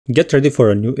Get ready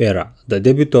for a new era, the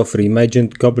debut of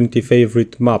reimagined community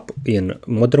favorite map in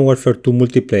Modern Warfare 2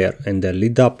 multiplayer and the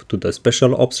lead up to the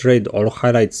Special Ops Raid All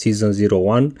Highlights Season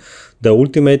 01, the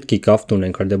ultimate kickoff to an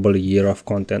incredible year of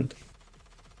content.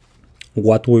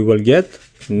 What we will get?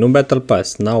 New Battle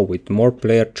Pass, now with more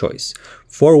player choice.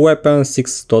 4 weapons,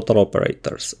 6 total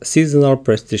operators. Seasonal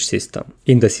prestige system.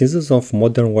 In the seasons of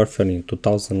Modern Warfare in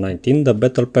 2019, the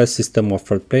Battle Pass system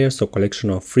offered players a collection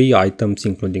of free items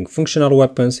including functional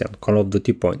weapons and Call of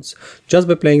Duty points, just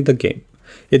by playing the game.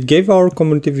 It gave our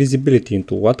community visibility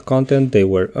into what content they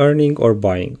were earning or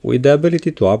buying, with the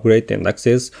ability to upgrade and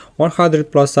access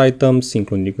 100 plus items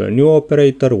including a new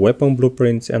operator, weapon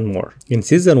blueprints and more. In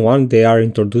Season 1 they are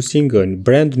introducing a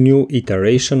brand new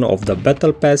iteration of the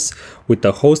Battle Pass with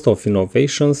a host of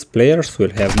innovations. Players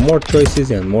will have more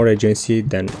choices and more agency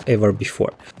than ever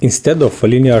before. Instead of a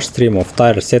linear stream of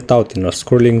tiles set out in a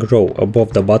scrolling row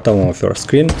above the bottom of your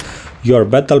screen, your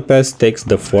Battle Pass takes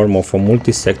the form of a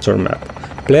multi-sector map.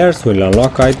 Players will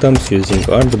unlock items using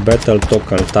earned battle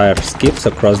token tier skips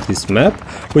across this map,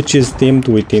 which is themed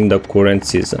within the current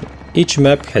season. Each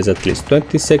map has at least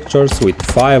 20 sectors with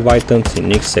 5 items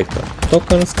in each sector.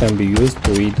 Tokens can be used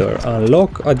to either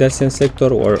unlock adjacent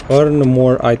sector or earn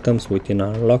more items within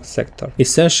an unlocked sector.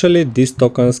 Essentially, these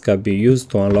tokens can be used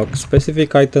to unlock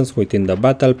specific items within the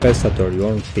Battle Pass at your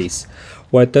own pace.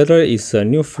 Whether it's a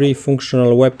new free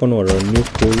functional weapon or a new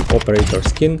cool operator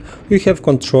skin, you have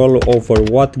control over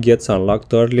what gets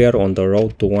unlocked earlier on the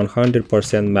road to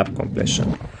 100% map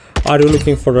completion. Are you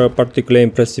looking for a particularly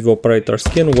impressive operator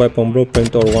skin, weapon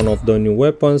blueprint or one of the new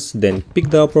weapons? Then pick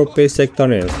the appropriate sector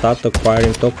and start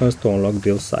acquiring tokens to unlock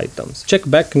those items. Check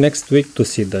back next week to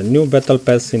see the new Battle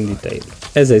Pass in detail.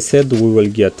 As I said, we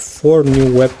will get 4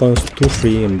 new weapons, 2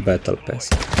 free in Battle Pass.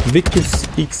 Victus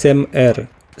XMR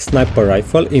Sniper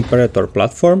Rifle Imperator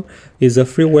Platform is a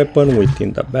free weapon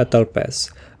within the Battle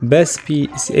Pass. BSP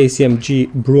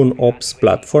ACMG Brune Ops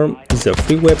Platform is a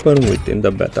free weapon within the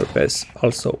Battle Pass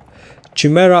also.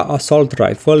 Chimera Assault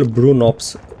Rifle Brune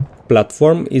Ops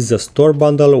Platform is a store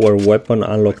bundle or weapon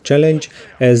unlock challenge,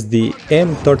 as the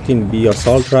M13B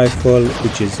Assault Rifle,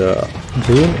 which is a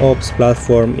Brune Ops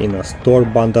platform in a store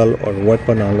bundle or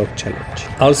weapon unlock challenge.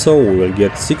 Also, we will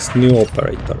get 6 new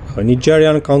operators: a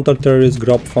Nigerian counter-terrorist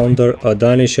group founder, a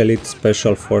Danish elite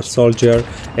special force soldier,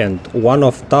 and one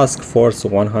of Task Force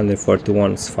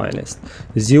 141's finest,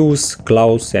 Zeus,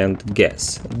 Klaus and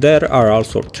Gas. There are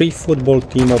also 3 football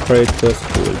team operators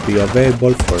who will be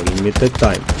available for a limited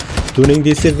time. During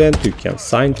this event, you can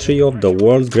sign 3 of the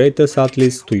world's greatest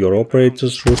athletes to your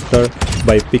operator's roster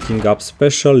by picking up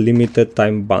special limited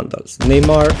time bundles.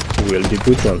 Neymar will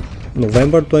debut on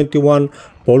November 21,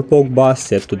 Paul Pogba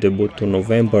set to debut on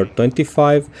November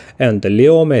 25, and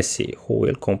Leo Messi, who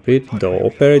will complete the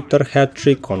operator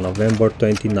hat-trick on November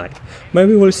 29.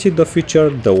 Maybe we'll see the future,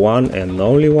 the one and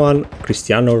only one,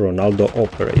 Cristiano Ronaldo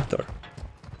operator.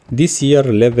 This year,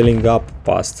 leveling up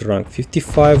past rank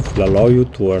 55 will allow you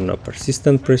to earn a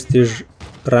persistent prestige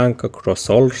rank across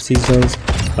all seasons,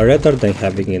 rather than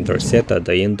having it reset at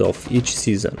the end of each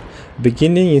season.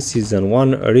 Beginning in Season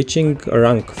 1, reaching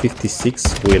rank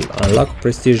 56 will unlock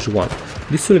Prestige 1.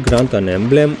 This will grant an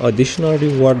emblem, additional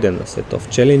reward and a set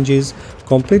of challenges.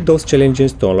 Complete those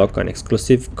challenges to unlock an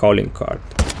exclusive calling card.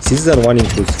 Season 1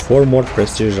 includes 4 more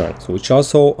Prestige ranks, which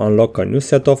also unlock a new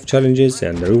set of challenges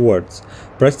and rewards.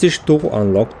 Prestige 2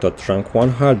 unlocked at rank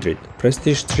 100,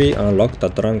 Prestige 3 unlocked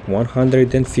at rank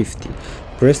 150,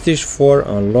 Prestige 4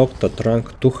 unlocked at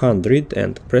rank 200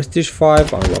 and Prestige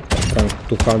 5 unlocked at rank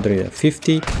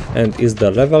 250 and is the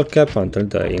level cap until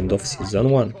the end of Season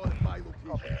 1.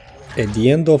 At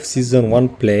the end of Season 1,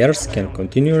 players can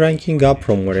continue ranking up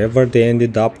from wherever they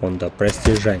ended up on the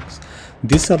Prestige ranks.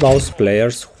 This allows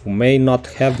players who may not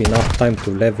have enough time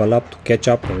to level up to catch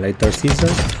up in later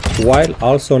seasons, while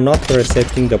also not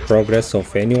resetting the progress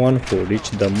of anyone who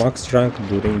reached the max rank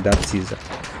during that season.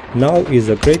 Now is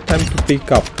a great time to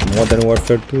pick up Modern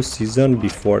Warfare 2 season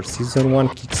before Season 1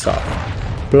 kicks off.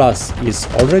 Plus, as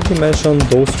already mentioned,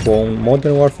 those who own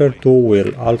Modern Warfare 2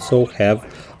 will also have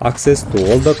access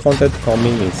to all the content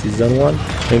coming in Season 1,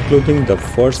 including the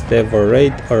first ever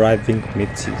raid arriving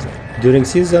mid-season. During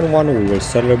Season 1, we will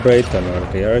celebrate an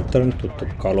early return to the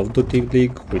Call of Duty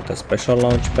League with a special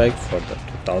launch pack for the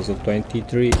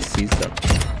 2023 season.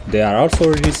 They are also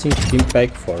releasing team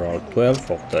pack for all 12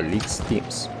 of the league's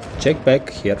teams. Check back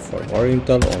here for more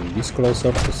intel on this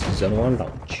closer to Season 1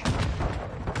 launch.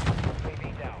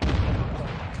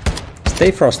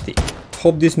 Stay frosty!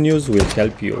 Hope this news will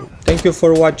help you. Thank you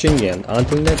for watching and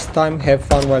until next time, have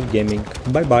fun while gaming.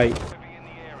 Bye bye!